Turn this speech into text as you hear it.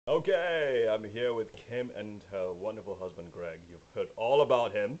Okay, I'm here with Kim and her wonderful husband Greg. You've heard all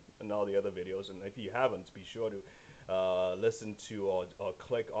about him in all the other videos, and if you haven't, be sure to listen to or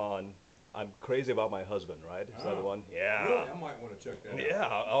click on I'm Crazy About My Husband, right? Is that the Ah, one? Yeah. really? I might want to check that Yeah,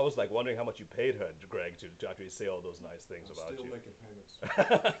 out. I was like wondering how much you paid her, Greg, to actually say all those nice things I'm about still you. making payments,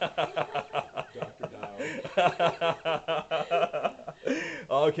 Dr. Dowd.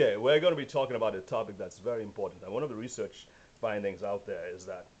 Okay, we're going to be talking about a topic that's very important. And one of the research findings out there is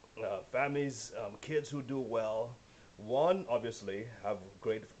that families, kids who do well, one, obviously, have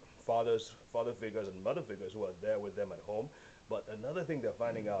great father figures and mother figures who are there with them at home. But another thing they're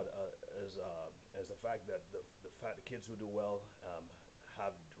finding out is the fact that the kids who do well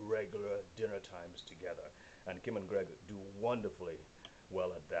have regular dinner times together. And Kim and Greg do wonderfully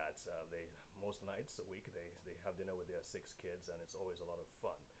well at that. They most nights a week they have dinner with their six kids, and it's always a lot of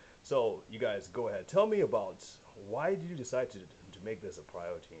fun. So you guys go ahead. Tell me about why did you decide to make this a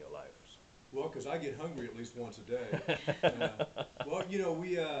priority in your lives? Well, because I get hungry at least once a day. Well,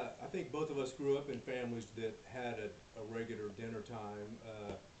 I think both of us grew up in families that had a regular dinner time.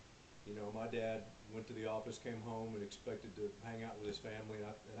 My dad went to the office, came home, and expected to hang out with his family,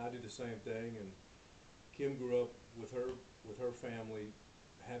 and I did the same thing. And Kim grew up with her family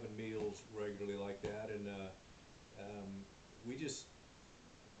having meals regularly like that, and we just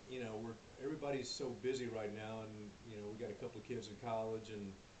we're everybody's so busy right now, and we got a couple of kids in college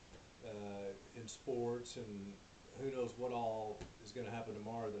and in sports, and who knows what all is going to happen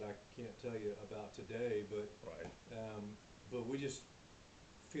tomorrow that I can't tell you about today. But Right. um, but we just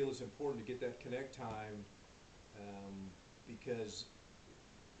feel it's important to get that connect time, because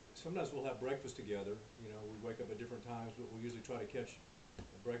sometimes we'll have breakfast together. We wake up at different times, but we usually try to catch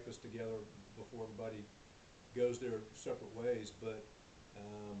breakfast together before everybody goes their separate ways. But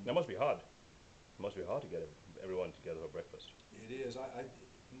um, That must be hard. It must be hard to get everyone together for breakfast. it is. I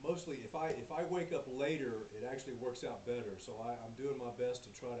mostly if I wake up later, it actually works out better. So I'm doing my best to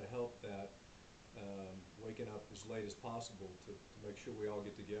try to help that, waking up as late as possible to make sure we all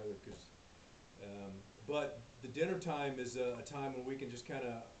get together. Because, but the dinner time is a time when we can just kind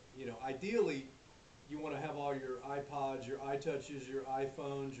of, ideally, you want to have all your iPods, your iTouches, your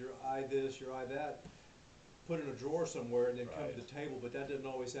iPhones, your i this, your i that, put in a drawer somewhere and then come to Right. the table. But that doesn't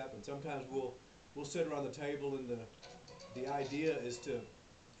always happen. Sometimes we'll sit around the table, and the idea is to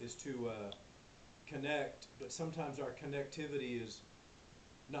connect, but sometimes our connectivity is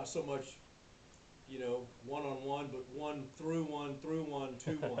not so much, one on one, but one through one through one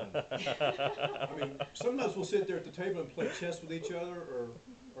to one. I mean, sometimes we'll sit there at the table and play chess with each other,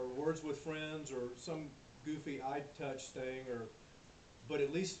 or words with friends, or some goofy eye touch thing, or but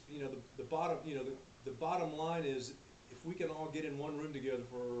at least the bottom line is, if we can all get in one room together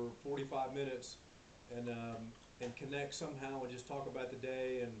for 45 minutes, and connect somehow, and just talk about the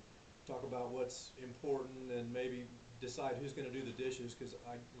day, and talk about what's important, and maybe decide who's going to do the dishes, because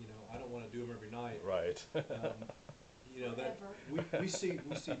I don't want to do them every night. Right. um, that Forever. we see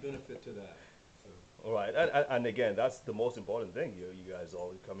benefit to that. So Right, and again, that's the most important thing. You guys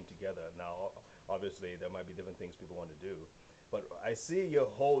all coming together. Now, obviously, there might be different things people want to do, but I see you're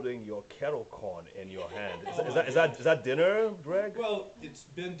holding your kettle corn in your hand. oh Is my that is that gosh. is that dinner, Greg? Well, it's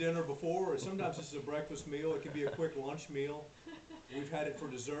been dinner before, or sometimes this is a breakfast meal. It can be a quick lunch meal. We've had it for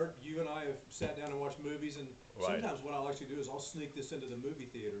dessert. You and I have sat down and watched movies, and Right, sometimes what I'll actually do is I'll sneak this into the movie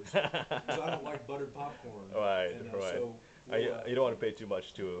theaters because I don't like buttered popcorn, right, and right. so we'll. You don't want to pay too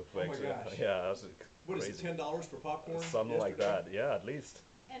much to Oh my things. gosh, Yeah, that's what is it? crazy. $10 for popcorn Something like yesterday? that. Yeah, at least.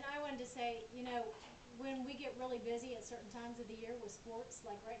 And I wanted to say, when we get really busy at certain times of the year with sports,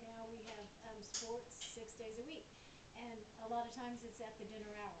 like right now we have sports 6 days a week, and a lot of times it's at the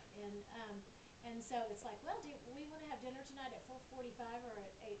dinner hour, and so it's like, well, do we want to have dinner tonight at 4:45 or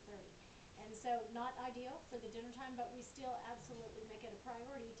at 8:30? And so not ideal for the dinner time, but we still absolutely make it a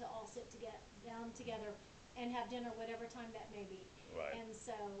priority to all sit to get down together and have dinner whatever time that may be. Right. And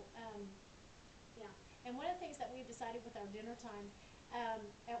so yeah, and one of the things that we've decided with our dinner time,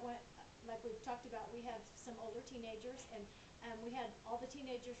 at one, like we've talked about, we have some older teenagers, and we had all the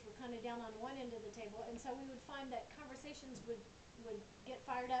teenagers were kind of down on one end of the table, and so we would find that conversations would get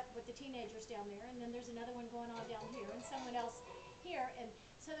fired up with the teenagers down there, and then there's another one going on down here, and someone else here, and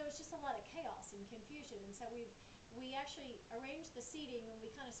so there was just a lot of chaos and confusion, and so we actually arranged the seating, and we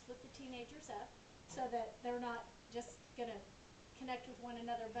kind of split the teenagers up so that they're not just gonna connect with one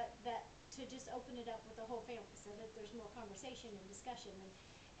another, but that to just open it up with the whole family so that there's more conversation and discussion,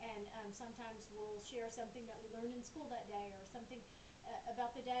 and sometimes we'll share something that we learned in school that day, or something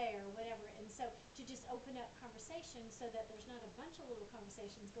about the day or whatever, and so to just open up conversation so that there's not a bunch of little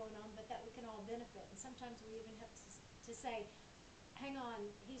conversations going on, but that we can all benefit. And sometimes we even have to say, hang on,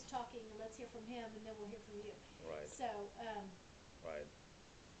 he's talking, let's hear from him, and then we'll hear from you. Right. So, Right.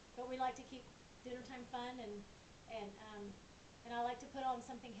 but we like to keep dinner time fun, and, and I like to put on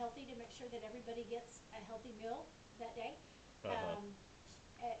something healthy to make sure that everybody gets a healthy meal that day. Uh-huh.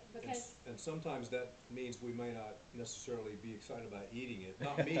 Because, And sometimes that means we may not necessarily be excited about eating it.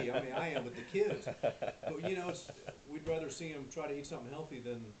 Not me, I mean, I am with the kids. But, you know, we'd rather see them try to eat something healthy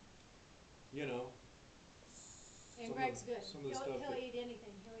than, you know, and some Greg's of, good, some of the he'll, stuff he'll that, eat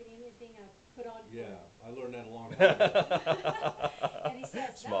anything, I put on for yeah, him. I learned that a long time ago. And he says,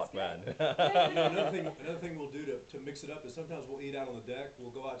 that was Smart good. man. You know, another thing we'll do to mix it up is sometimes we'll eat out on the deck. We'll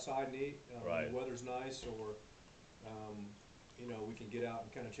go outside and eat when Right. the weather's nice, or you know, we can get out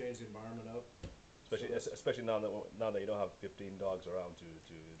and kind of change the environment up. Especially, So that's- especially now that you don't have 15 dogs around to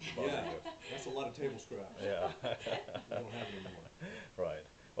bother yeah, you. that's a lot of table scraps. Yeah. We don't have anymore. Right.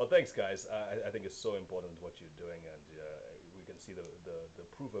 Well, thanks, guys. I think it's so important what you're doing, and we can see the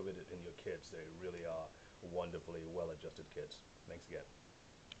proof of it in your kids. They really are wonderfully well-adjusted kids. Thanks again.